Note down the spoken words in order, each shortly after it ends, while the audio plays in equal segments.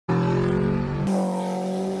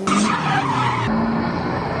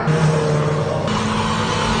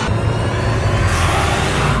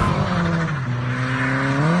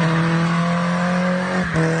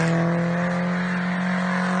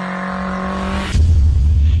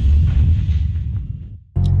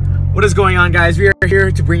What is going on, guys? We are here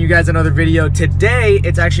to bring you guys another video. Today,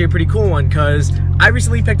 it's actually a pretty cool one because I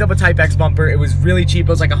recently picked up a Type X bumper. It was really cheap. It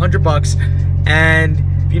was like $100. And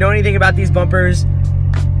if you know anything about these bumpers,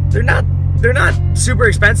 they're not super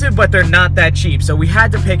expensive, but they're not that cheap. So we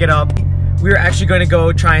had to pick it up. We were actually going to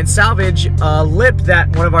go try and salvage a lip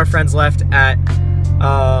that one of our friends left at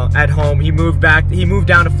home. He moved down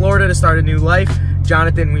to Florida to start a new life.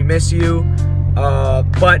 Jonathan, we miss you.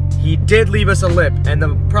 But he did leave us a lip, and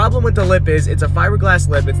the problem with the lip is it's a fiberglass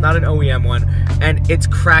lip. It's not an OEM one, and it's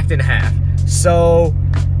cracked in half. So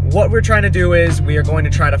what we're trying to do is we are going to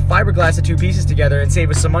try to fiberglass the two pieces together and save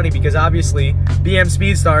us some money, because obviously BM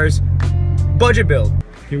Speedstars budget build.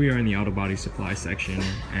 Here we are in the auto body supply section,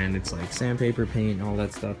 and it's like sandpaper, paint, all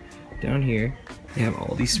that stuff. Down here they have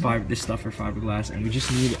all this stuff for fiberglass, and we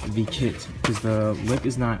just need the kit because the lip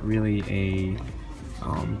is not really a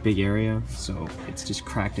big area, so it's just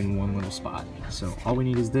cracked in one little spot. So all we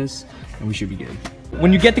need is this, and we should be good.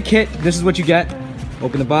 When you get the kit, this is what you get.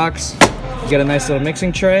 Open the box, you get a nice little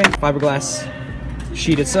mixing tray, fiberglass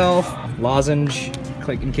sheet itself, lozenge,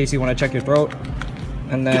 click in case you want to check your throat,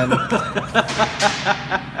 and then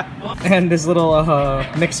and this little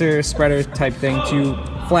mixer spreader type thing to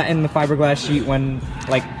flatten the fiberglass sheet when,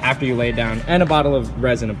 like, after you lay it down, and a bottle of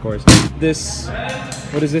resin, of course. This,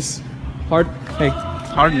 what is this?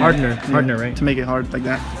 Hardener, right? To make it hard like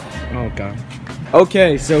that. Oh god.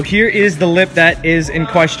 Okay, so here is the lip that is in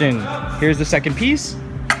question. Here's the second piece.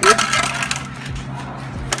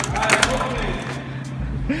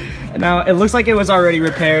 Now it looks like it was already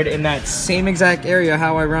repaired in that same exact area.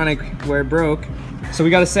 How ironic, where it broke. So we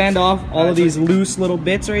got to sand off all of these loose little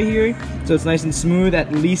bits right here, so it's nice and smooth,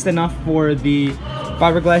 at least enough for the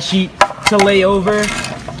fiberglass sheet to lay over,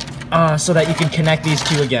 so that you can connect these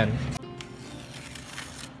two again.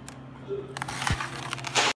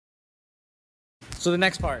 So the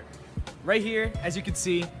next part, right here, as you can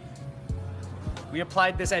see, we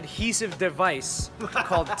applied this adhesive device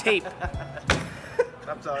called tape.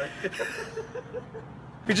 I'm sorry.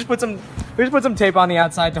 We just put some tape on the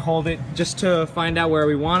outside to hold it, just to find out where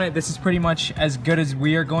we want it. This is pretty much as good as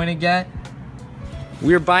we are going to get.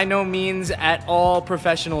 We are by no means at all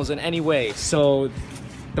professionals in any way, so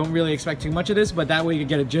don't really expect too much of this, but that way you can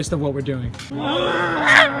get a gist of what we're doing.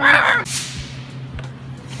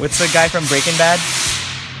 What's the guy from Breaking Bad?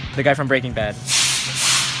 The guy from Breaking Bad.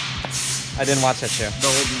 I didn't watch that show. The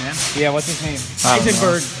old man? Yeah, what's his name?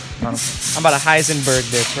 Heisenberg. I'm about to Heisenberg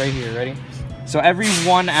this right here, ready? So every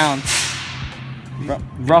 1 ounce,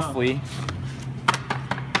 roughly,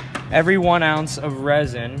 every 1 ounce of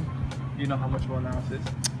resin. You know how much 1 ounce is?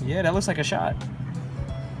 Yeah, that looks like a shot.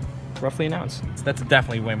 Roughly an ounce. That's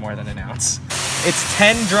definitely way more than an ounce. It's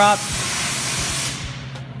 10 drops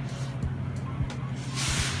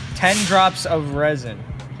of resin.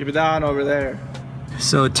 Keep it down over there.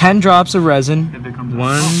 So 10 drops of resin.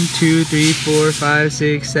 1, 2, 3, 4, 5,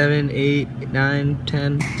 6, 7, 8, 9,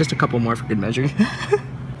 10. Just a couple more for good measure.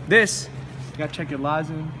 This, you gotta check your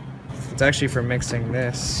lozenge. It's actually for mixing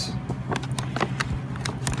this.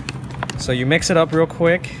 So you mix it up real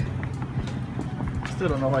quick. Still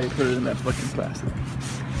don't know why you put it in that fucking plastic.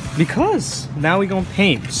 Because now we gonna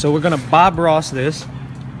paint. So we're gonna Bob Ross this.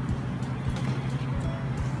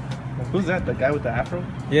 Who's that? The guy with the afro?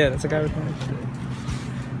 Yeah, that's the guy with the afro.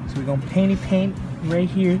 So we're gonna paint right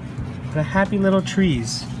here. The happy little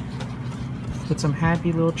trees. Put some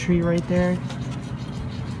happy little tree right there.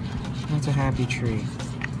 That's a happy tree.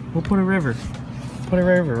 We'll put a river. Put a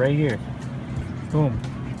river right here. Boom.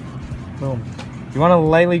 Boom. You wanna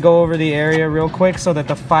lightly go over the area real quick so that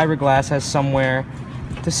the fiberglass has somewhere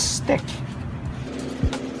to stick.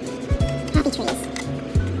 Happy trees.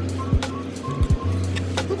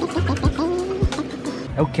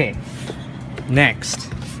 Okay,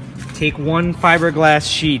 next, take 1 fiberglass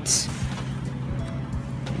sheet.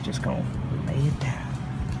 You're just gonna lay it down.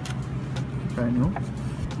 I know.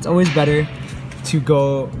 It's always better to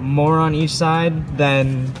go more on each side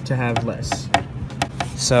than to have less.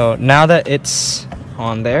 So now that it's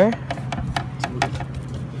on there,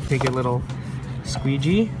 take a little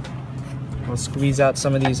squeegee. We'll squeeze out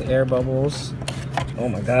some of these air bubbles. Oh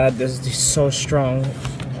my god, this is so strong.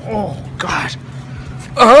 Oh god.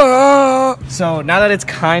 So now that it's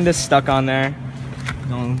kind of stuck on there, I'm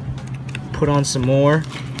gonna put on some more.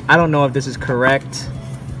 I don't know if this is correct,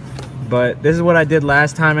 but this is what I did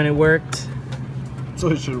last time and it worked. So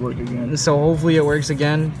it should work again. So hopefully it works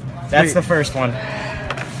again. That's the first one.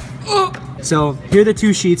 So here are the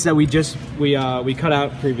 2 sheets that we cut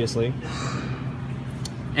out previously,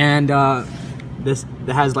 and this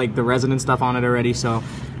has like the resin and stuff on it already. So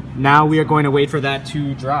now we are going to wait for that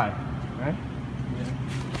to dry. Right?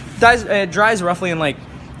 dries roughly in like,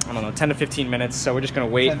 I don't know, 10 to 15 minutes. So we're just gonna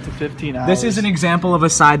wait. 10 to 15 hours. This is an example of a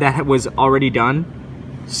side that was already done.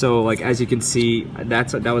 So like as you can see,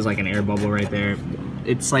 that was like an air bubble right there.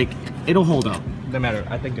 It's like it'll hold up no matter.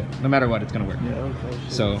 I think no matter what, it's gonna work. Yeah, okay,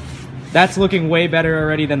 so that's looking way better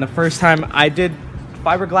already than the first time. I did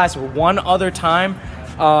fiberglass one other time,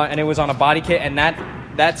 and it was on a body kit, and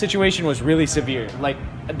that situation was really severe. Like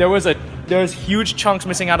there was huge chunks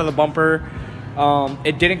missing out of the bumper.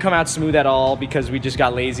 It didn't come out smooth at all because we just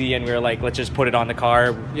got lazy and we were like, let's just put it on the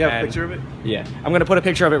car. You have a picture of it? Yeah, I'm gonna put a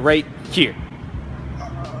picture of it right here.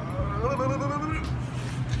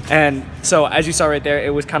 And so as you saw right there, it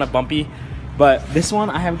was kind of bumpy, but this one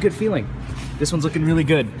I have a good feeling. This one's looking really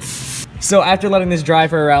good. So after letting this dry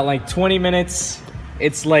for around like 20 minutes,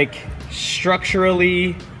 it's like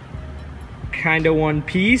structurally kind of one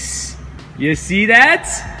piece. You see that?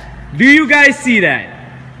 Do you guys see that?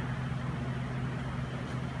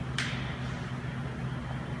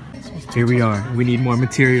 Here we are. We need more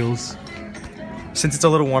materials. Since it's a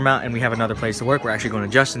little warm out and we have another place to work, we're actually going to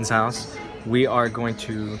Justin's house. We are going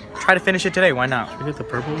to try to finish it today. Why not? Should we get the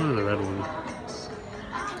purple one or the red one?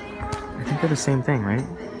 I think they're the same thing, right?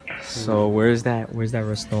 So where's that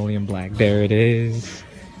Rust-Oleum black? There it is.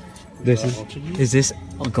 Is this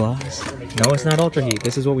a gloss? No, it's not ultra heat.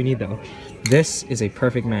 This is what we need though. This is a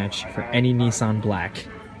perfect match for any Nissan black.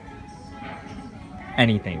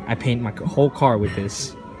 Anything. I paint my whole car with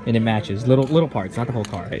this and it matches. Little parts, not the whole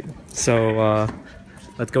car. Right? So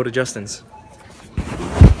let's go to Justin's.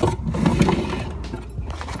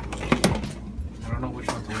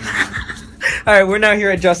 All right, we're now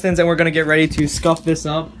here at Justin's and we're gonna get ready to scuff this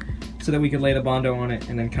up so that we can lay the Bondo on it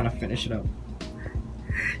and then kind of finish it up.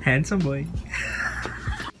 Handsome boy.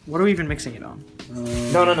 What are we even mixing it on?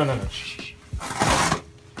 No. Shh.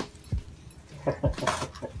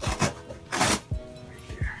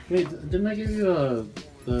 Wait, didn't I give you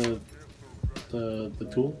the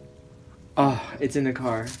tool? Oh, it's in the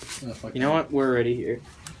car. Oh, you know what? We're already here.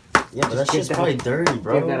 Yeah, but that shit's probably dirty,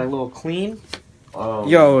 bro. Give that a little clean. Oh.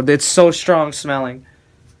 Yo, it's so strong smelling.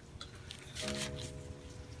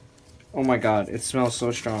 Oh my god, it smells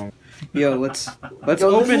so strong. Yo, let's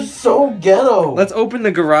open. This is so ghetto. Let's open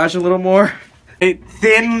the garage a little more. It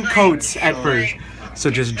thin coats at first,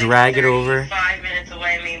 so just drag it over. 5 minutes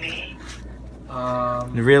away, maybe.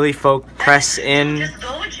 Really press in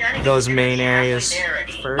those main areas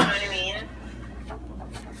first.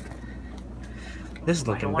 This is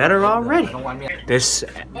looking better already.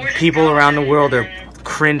 People around the world are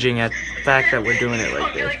cringing at the fact that we're doing it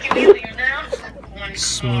like this.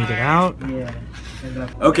 Smooth it out. Yeah.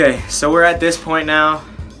 Okay, so we're at this point now.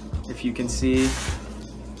 If you can see,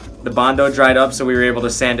 the Bondo dried up, so we were able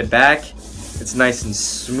to sand it back. It's nice and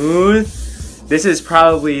smooth. This is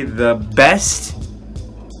probably the best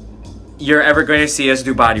you're ever going to see us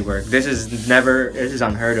do body work. This is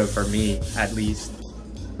unheard of for me, at least.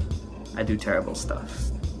 I do terrible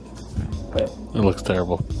stuff. But it looks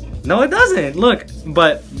terrible. No, it doesn't. Look,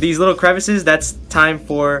 but these little crevices, that's time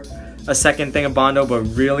for a second thing of Bondo, but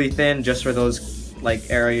really thin, just for those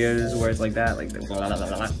like areas where it's like that, like blah, blah, blah,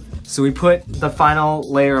 blah. So we put the final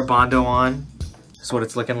layer of Bondo on. That's what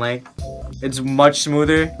it's looking like. It's much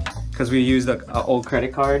smoother because we used an old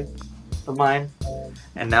credit card of mine,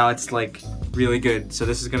 and now it's like really good. So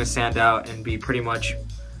this is gonna sand out and be pretty much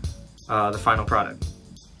the final product.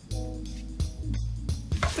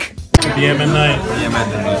 PM at night.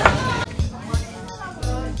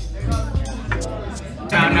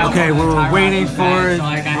 Okay, we're waiting for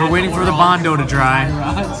the Bondo to dry.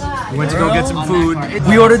 We went to go get some food.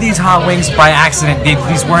 We ordered these hot wings by accident.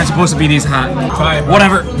 These weren't supposed to be these hot.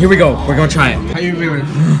 Whatever. Here we go. We're gonna try it. How you feeling?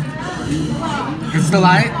 Is it still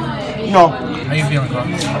light? No. How you feeling, Carl?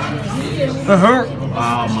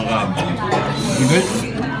 Oh my god. You good?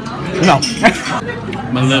 No.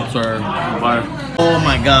 My lips are on fire. Oh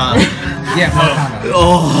my god. Yeah,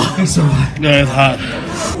 Oh, it's so hot. Yeah, it's hot.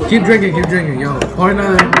 keep drinking, yo. Pour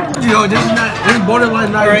another. Yo, this is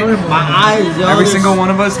borderline not right. My eyes, yo. Every single one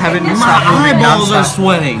of us haven't My stopped moving eyeballs are nonstop.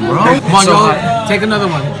 sweating, bro. Come on, So yo. hot. Take another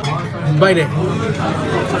one. Bite it.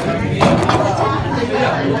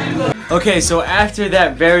 Okay, so after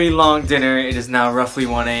that very long dinner, it is now roughly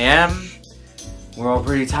 1 a.m. We're all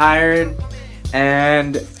pretty tired,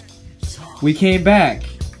 and we came back.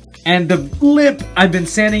 And the lip, I've been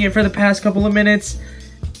sanding it for the past couple of minutes,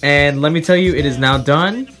 and let me tell you, it is now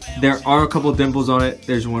done. There are a couple dimples on it.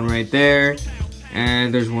 There's one right there,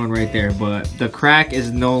 and there's one right there, but the crack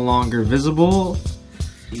is no longer visible.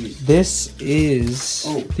 This is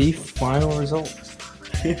the final result.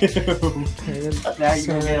 Now you're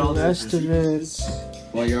gonna get all the rest of it.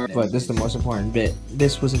 But this is the most important bit.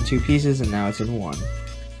 This was in 2 pieces and now it's in 1.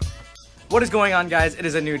 What is going on, guys? It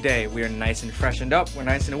is a new day. We are nice and freshened up. We're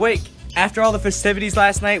nice and awake. After all the festivities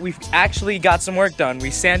last night, we've actually got some work done.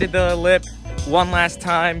 We sanded the lip one last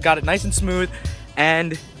time, got it nice and smooth,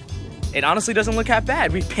 and it honestly doesn't look half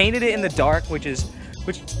bad. We painted it in the dark, which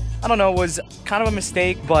I don't know, was kind of a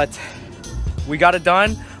mistake, but we got it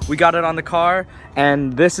done. We got it on the car,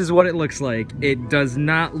 and this is what it looks like. It does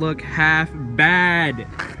not look half bad.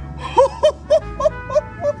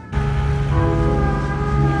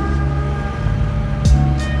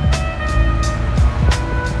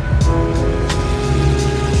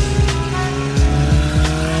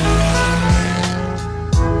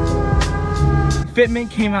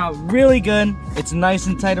 Fitment came out really good. It's nice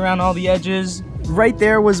and tight around all the edges. Right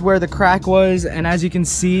there was where the crack was, and as you can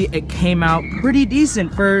see, it came out pretty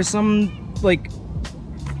decent for some like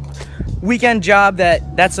weekend job.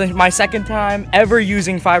 That's my second time ever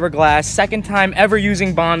using fiberglass, second time ever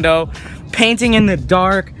using Bondo, painting in the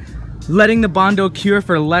dark, letting the Bondo cure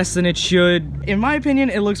for less than it should. In my opinion,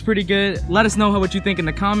 it looks pretty good. Let us know what you think in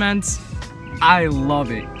the comments. I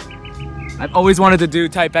love it. I've always wanted to do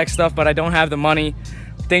Type X stuff, but I don't have the money.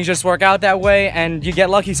 Things just work out that way, and you get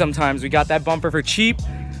lucky sometimes. We got that bumper for cheap.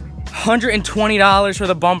 $120 for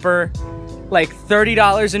the bumper, like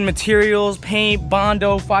 $30 in materials, paint,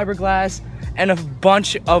 Bondo, fiberglass, and a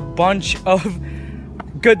bunch of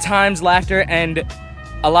good times, laughter, and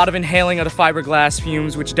a lot of inhaling of the fiberglass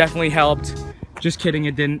fumes, which definitely helped. Just kidding,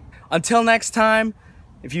 it didn't. Until next time,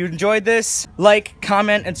 if you enjoyed this, like,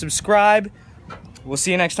 comment, and subscribe. We'll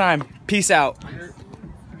see you next time. Peace out.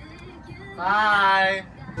 Bye.